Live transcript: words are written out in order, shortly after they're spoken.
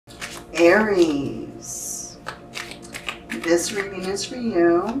Aries, this reading is for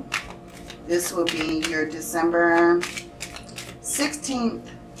you. This will be your December 16th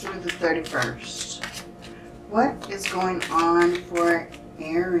through the 31st. What is going on for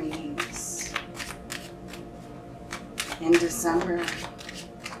Aries in December?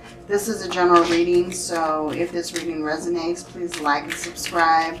 This is a general reading, so if this reading resonates, please like and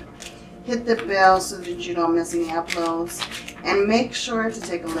subscribe. Hit the bell so that you don't miss any uploads. And make sure to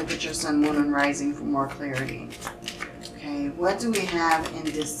take a look at your sun, moon, and rising for more clarity. Okay, what do we have in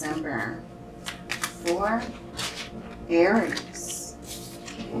December for Aries?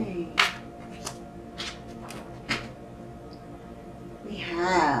 Okay. We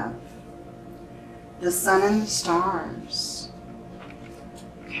have the sun and the stars.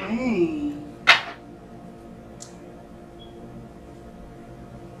 Okay.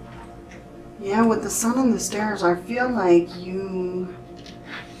 Yeah, with the sun and the stars, I feel like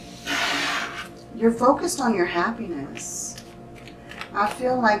you're focused on your happiness. I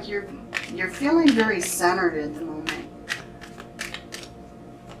feel like you're feeling very centered at the moment.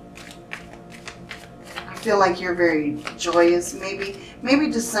 I feel like you're very joyous.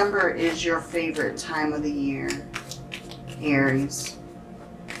 Maybe December is your favorite time of the year, Aries.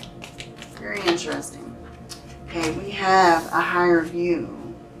 Very interesting. Okay, we have a higher view.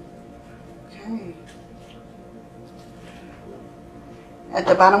 Okay. At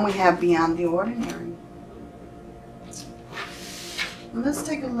the bottom we have beyond the ordinary. Let's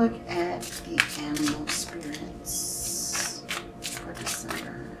take a look at the animal spirits for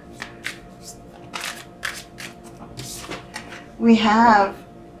December. We have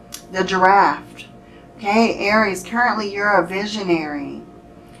the giraffe. Okay, Aries, currently you're a visionary.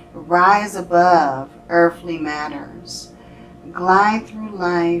 Rise above earthly matters. Glide through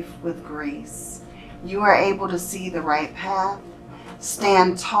life with grace. You are able to see the right path.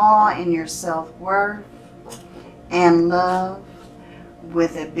 Stand tall in your self-worth and love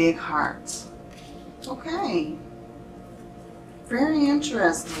with a big heart. Okay. Very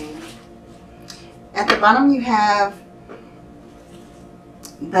interesting. At the bottom you have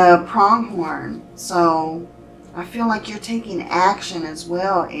the pronghorn. So I feel like you're taking action as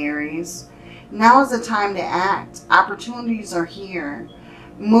well, Aries. Now is the time to act. Opportunities are here.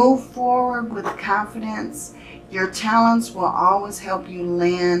 Move forward with confidence. Your talents will always help you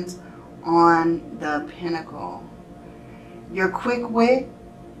land on the pinnacle. Your quick wit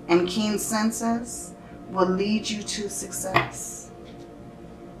and keen senses will lead you to success.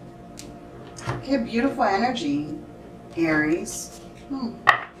 Okay, beautiful energy, Aries.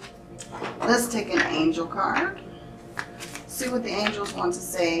 Let's take an angel card. See what the angels want to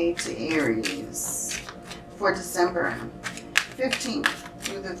say to Aries for December 15th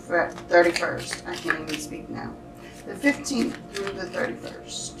through the 31st. I can't even speak now. The 15th through the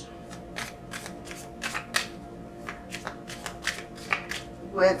 31st.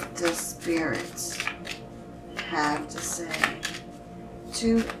 What does Spirit have to say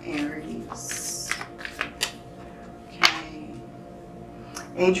to Aries? Okay.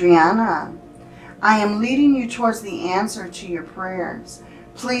 Adriana, I am leading you towards the answer to your prayers.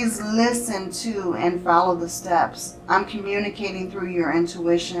 Please listen to and follow the steps. I'm communicating through your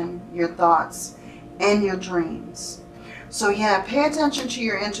intuition, your thoughts, and your dreams. So yeah, pay attention to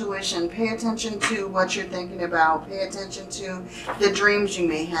your intuition. Pay attention to what you're thinking about. Pay attention to the dreams you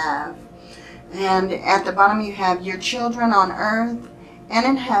may have. And at the bottom you have your children on earth and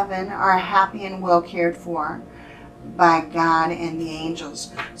in heaven are happy and well cared for by God and the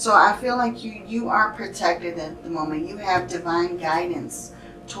angels. So I feel like you are protected at the moment. You have divine guidance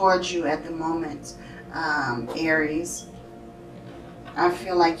towards you at the moment, Aries. I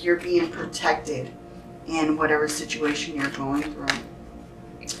feel like you're being protected in whatever situation you're going through.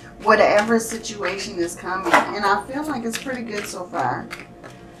 Whatever situation is coming. And I feel like it's pretty good so far.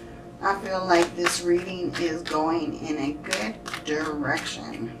 I feel like this reading is going in a good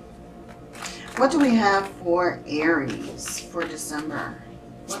direction. What do we have for Aries for December?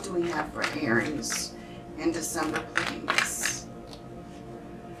 What do we have for Aries in December, please?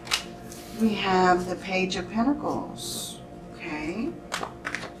 We have the Page of Pentacles. Okay.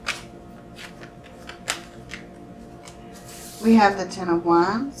 We have the Ten of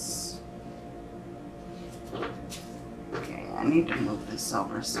Wands. Okay, I need to move this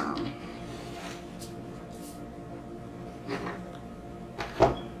over some.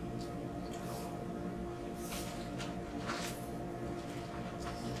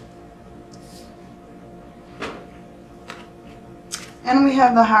 And we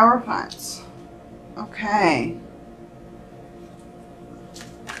have the Hierophant. Okay.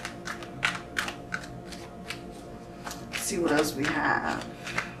 Let's see what else we have.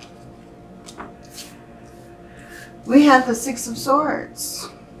 We have the Six of Swords.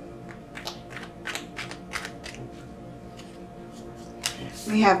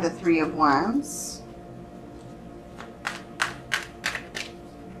 We have the Three of Wands.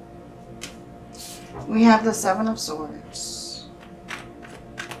 We have the Seven of Swords.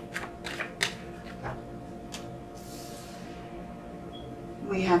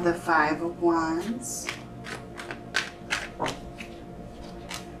 We have the Five of Wands.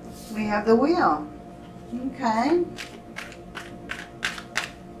 We have the Wheel. Okay.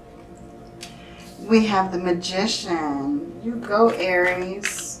 We have the Magician. You go,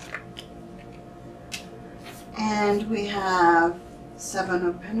 Aries. And we have Seven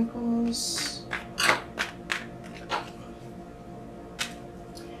of Pentacles.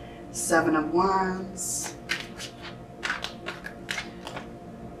 Seven of Wands.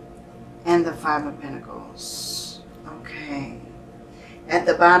 And the Five of Pentacles. Okay. At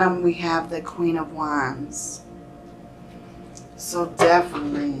the bottom, we have the Queen of Wands. So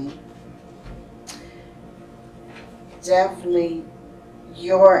definitely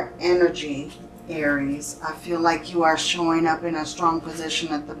your energy, Aries. I feel like you are showing up in a strong position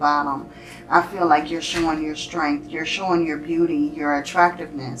at the bottom. I feel like you're showing your strength. You're showing your beauty, your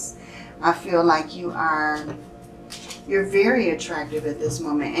attractiveness. I feel like you're very attractive at this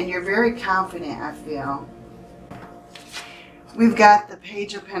moment, and you're very confident, I feel. We've got the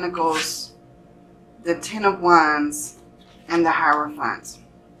Page of Pentacles, the Ten of Wands, and the Hierophant.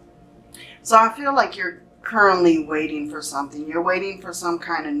 So I feel like you're currently waiting for something. You're waiting for some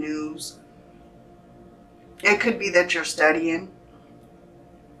kind of news. It could be that you're studying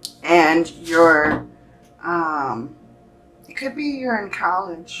and it could be you're in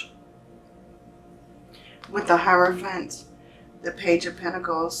college. With the Hierophant, the Page of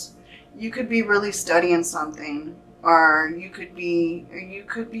Pentacles, you could be really studying something. Or you could be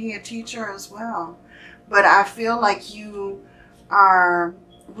a teacher as well. But I feel like you are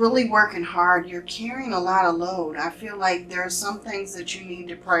really working hard. You're carrying a lot of load. I feel like there are some things that you need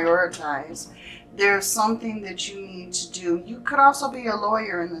to prioritize. There's something that you need to do. You could also be a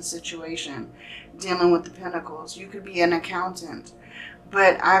lawyer in this situation, dealing with the Pentacles. You could be an accountant.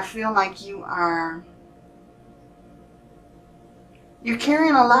 But I feel like you're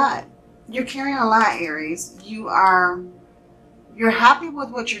carrying a lot. You're carrying a lot, Aries. You're happy with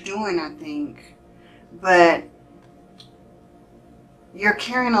what you're doing, I think. But you're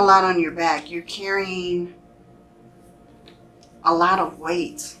carrying a lot on your back. You're carrying a lot of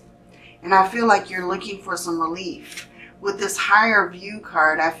weight. And I feel like you're looking for some relief. With this Higher View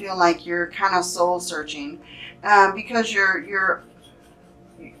card, I feel like you're kind of soul searching. Because your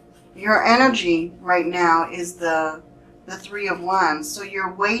energy right now is the Three of Wands. So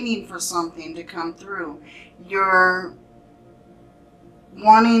you're waiting for something to come through. You're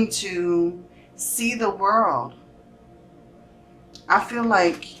wanting to see the world. I feel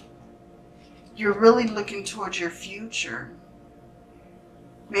like you're really looking towards your future.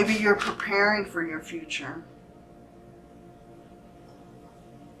 Maybe you're preparing for your future.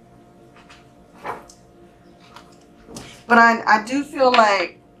 But I do feel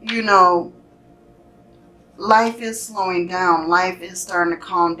like, you know, life is slowing down. Life is starting to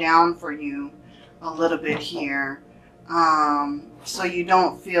calm down for you a little bit here. So you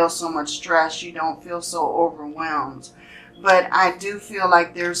don't feel so much stress. You don't feel so overwhelmed. But I do feel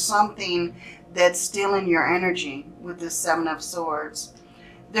like there's something that's stealing your energy with this Seven of Swords.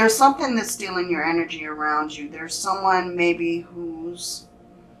 There's something that's stealing your energy around you. There's someone maybe who's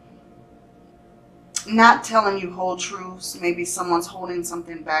not telling you whole truths. Maybe someone's holding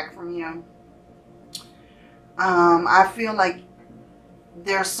something back from you. I feel like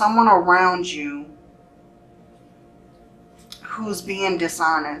there's someone around you who's being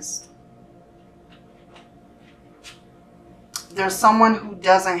dishonest. There's someone who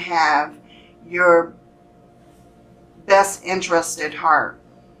doesn't have your best interest at heart.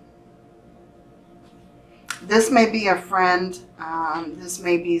 This may be a friend. This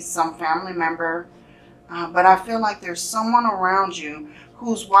may be some family member. But I feel like there's someone around you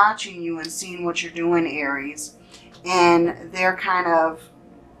who's watching you and seeing what you're doing, Aries. And they're kind of,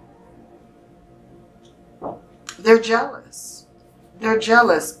 they're jealous. They're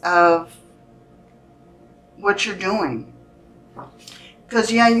jealous of what you're doing.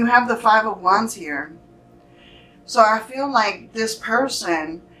 Because, yeah, you have the Five of Wands here. So I feel like this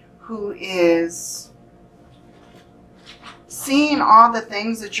person who is seeing all the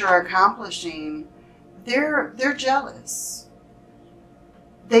things that you're accomplishing, they're jealous.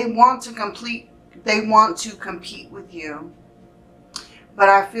 They want to compete with you. But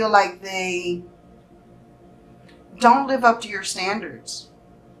I feel like they don't live up to your standards.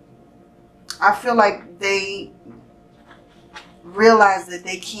 I feel like they realize that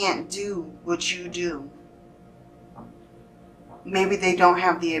they can't do what you do. Maybe they don't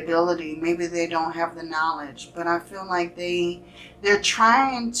have the ability, maybe they don't have the knowledge, but I feel like they're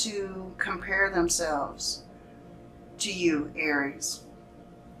trying to compare themselves to you, Aries.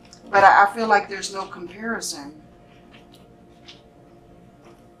 But I feel like there's no comparison.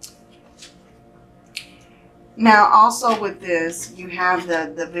 Now, also with this, you have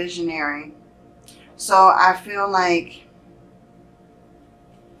the visionary. So I feel like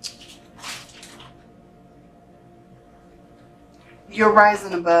you're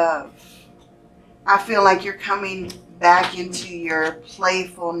rising above. I feel like you're coming back into your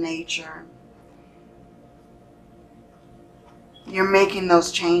playful nature. You're making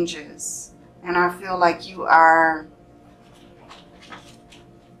those changes. And I feel like you are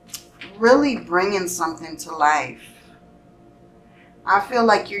really bringing something to life. I feel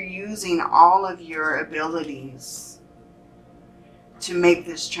like you're using all of your abilities to make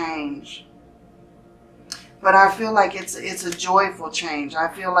this change. But I feel like it's a joyful change. I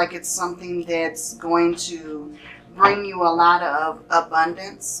feel like it's something that's going to bring you a lot of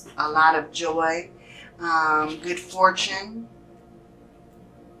abundance, a lot of joy, good fortune.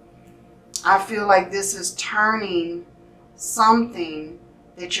 I feel like this is turning something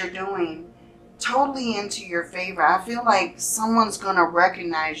that you're doing totally into your favor. I feel like someone's going to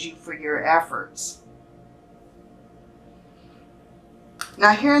recognize you for your efforts.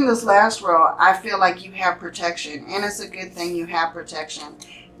 Now here in this last row, I feel like you have protection, and it's a good thing you have protection,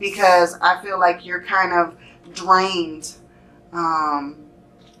 because I feel like you're kind of drained. I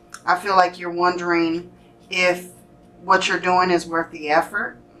feel like you're wondering if what you're doing is worth the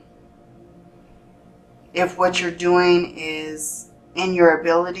effort, if what you're doing is in your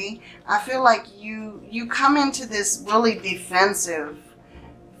ability. I feel like you come into this really defensive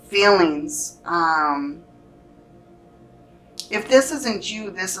feelings. If this isn't you,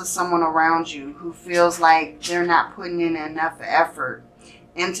 this is someone around you who feels like they're not putting in enough effort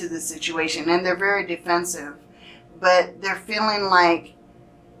into the situation, and they're very defensive, but they're feeling like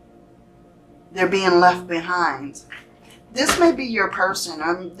they're being left behind. This may be your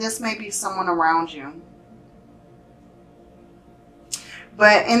person, this may be someone around you.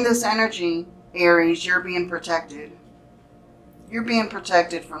 But in this energy, Aries, you're being protected. You're being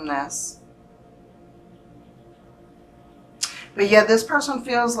protected from this. But yeah, this person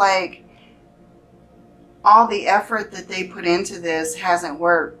feels like all the effort that they put into this hasn't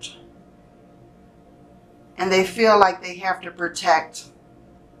worked. And they feel like they have to protect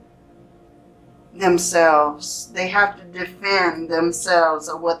themselves. They have to defend themselves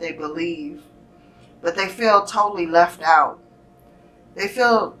of what they believe. But they feel totally left out. They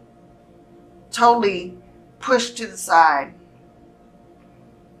feel totally pushed to the side.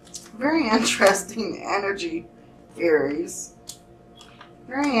 Very interesting energy, Aries.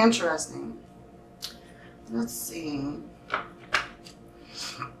 Very interesting. Let's see.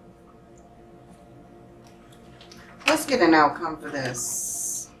 Let's get an outcome for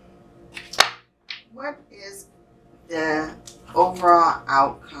this. What is the overall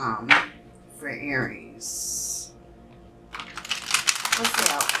outcome for Aries? What's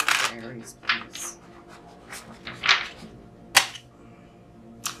the outcome for Aries, please?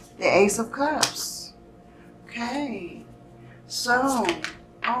 The Ace of Cups. Okay. So,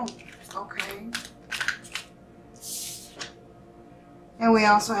 oh, okay. And we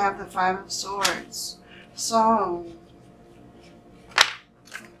also have the Five of Swords. So,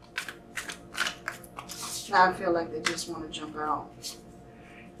 now I feel like they just want to jump out.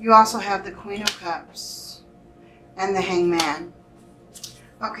 You also have the Queen of Cups and the Hangman.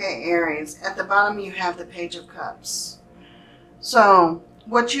 Okay, Aries, at the bottom you have the Page of Cups. So,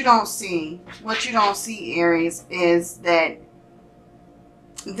 what you don't see, Aries, is that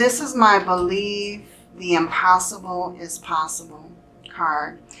this is my believe the impossible is possible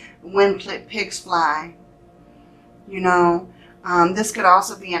card. When pigs fly, you know, this could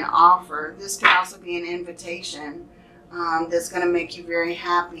also be an offer. This could also be an invitation that's going to make you very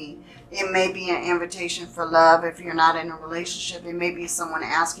happy. It may be an invitation for love if you're not in a relationship. It may be someone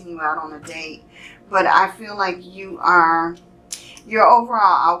asking you out on a date. But I feel like your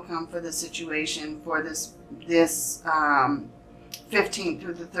overall outcome for the situation for this 15th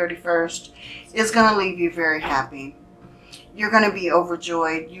through the 31st is going to leave you very happy. You're going to be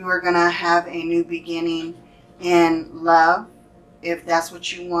overjoyed. You are going to have a new beginning in love, if that's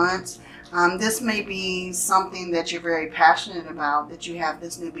what you want. This may be something that you're very passionate about, that you have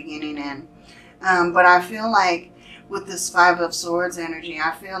this new beginning in. But I feel like with this Five of Swords energy,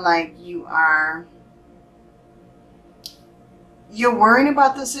 I feel like you're worrying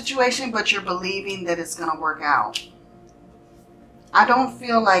about the situation, but you're believing that it's going to work out. I don't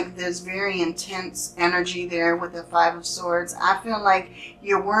feel like there's very intense energy there with the Five of Swords. I feel like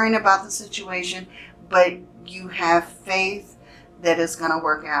you're worrying about the situation, but you have faith that it's going to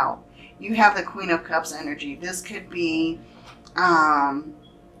work out. You have the Queen of Cups energy. This could be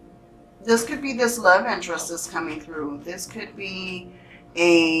this love interest that's coming through. This could be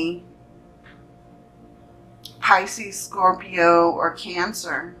a Pisces, Scorpio, or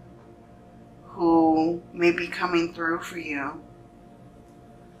Cancer who may be coming through for you.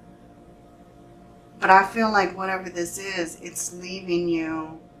 But I feel like whatever this is, it's leaving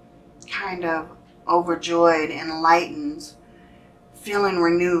you kind of overjoyed, enlightened, feeling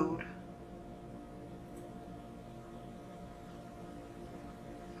renewed.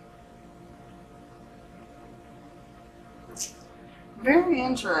 Very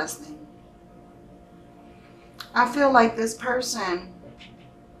interesting. I feel like this person,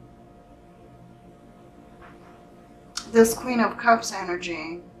 this Queen of Cups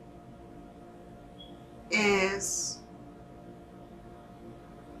energy, is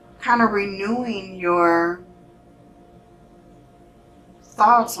kind of renewing your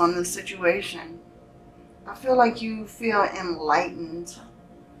thoughts on the situation. I feel like you feel enlightened.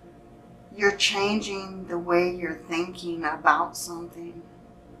 You're changing the way you're thinking about something.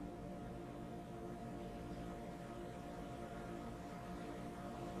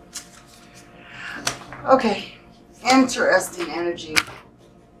 Okay, interesting energy.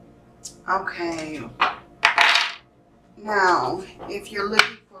 Okay. Now, if you're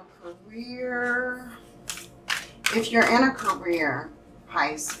looking for a career, if you're in a career,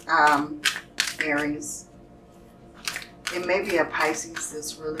 Aries, it may be a Pisces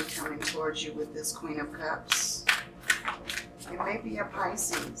that's really coming towards you with this Queen of Cups. It may be a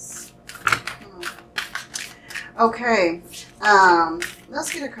Pisces. Okay,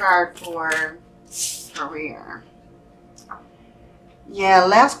 let's get a card for career. Yeah,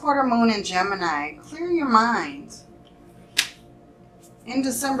 last quarter moon in Gemini. Clear your mind. In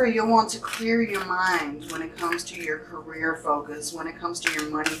December, you'll want to clear your mind when it comes to your career focus, when it comes to your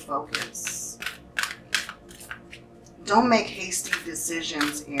money focus. Don't make hasty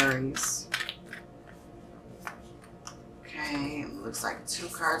decisions, Aries. Okay, looks like 2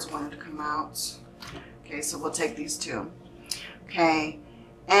 cards wanted to come out. Okay, so we'll take these 2. Okay,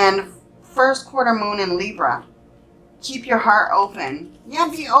 and first quarter moon in Libra. Keep your heart open. Yeah,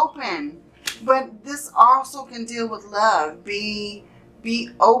 be open. But this also can deal with love. Be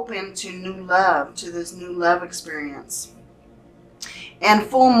open to new love, to this new love experience. And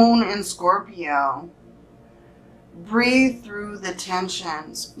full moon in Scorpio. Breathe through the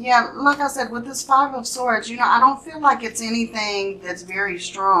tensions. Yeah, like I said, with this Five of Swords, you know, I don't feel like it's anything that's very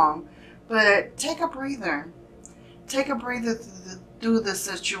strong. But take a breather. Take a breather through the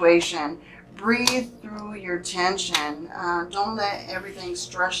situation. Breathe through your tension. Don't let everything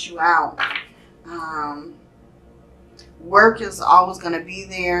stress you out. Work is always going to be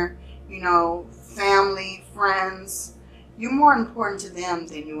there. You know, family, friends. You're more important to them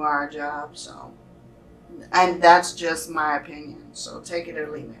than you are a job. So, and that's just my opinion. So take it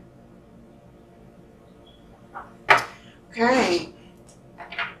or leave it. Okay.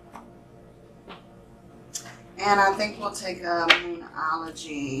 And I think we'll take a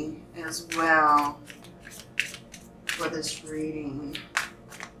Moonology as well for this reading.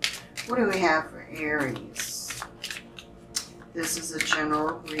 What do we have for Aries? This is a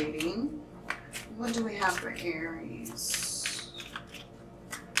general reading. What do we have for Aries?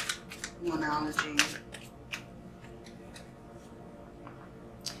 Moonology.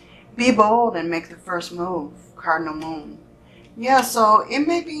 Be bold and make the first move. Cardinal Moon. Yeah, so it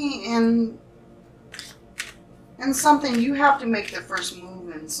may be in something, you have to make the first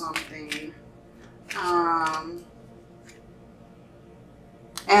move in something.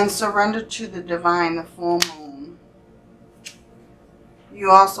 And surrender to the divine, the full moon. You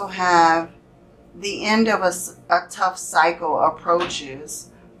also have the end of a tough cycle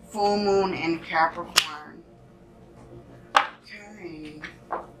approaches. Full moon in Capricorn. Okay.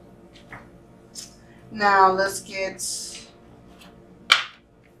 Now let's get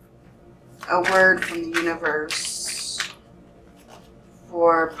a word from the universe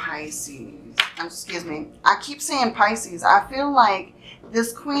for Pisces. Excuse me. I keep saying Pisces. I feel like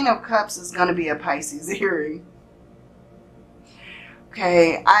this Queen of Cups is going to be a Pisces earring.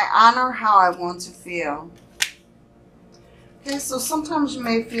 Okay. I honor how I want to feel. Okay. So sometimes you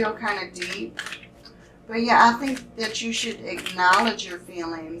may feel kind of deep. But yeah, I think that you should acknowledge your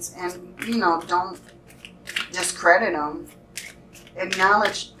feelings and, you know, don't discredit them.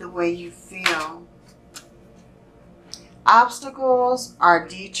 Acknowledge the way you feel. Obstacles are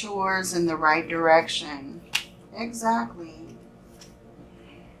detours in the right direction. Exactly.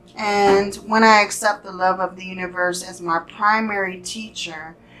 And when I accept the love of the universe as my primary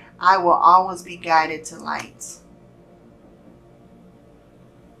teacher, I will always be guided to light.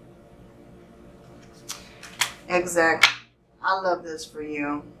 Exactly. I love this for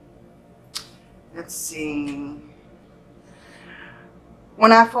you. Let's see.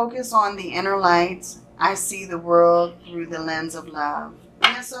 When I focus on the inner light, I see the world through the lens of love.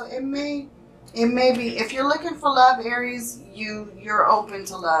 Yeah, so it may be, if you're looking for love, Aries, you're open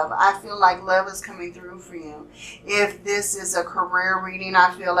to love. I feel like love is coming through for you. If this is a career reading,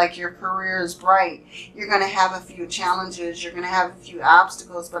 I feel like your career is bright. You're going to have a few challenges. You're going to have a few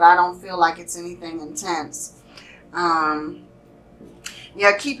obstacles, but I don't feel like it's anything intense.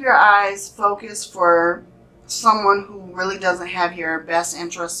 Yeah, keep your eyes focused for someone who really doesn't have your best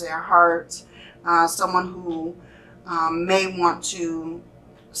interests at heart. Someone who may want to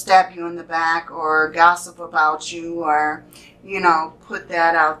stab you in the back or gossip about you, or, you know, put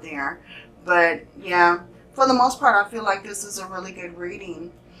that out there. But yeah, for the most part, I feel like this is a really good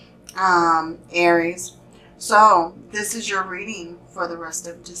reading, Aries. So this is your reading for the rest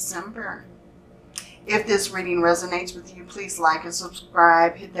of December. If this reading resonates with you, please like and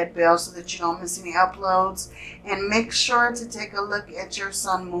subscribe. Hit that bell so that you don't miss any uploads. And make sure to take a look at your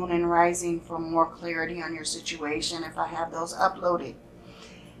sun, moon, and rising for more clarity on your situation if I have those uploaded.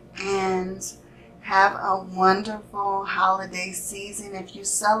 And have a wonderful holiday season if you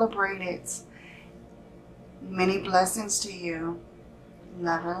celebrate it. Many blessings to you.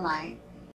 Love and light.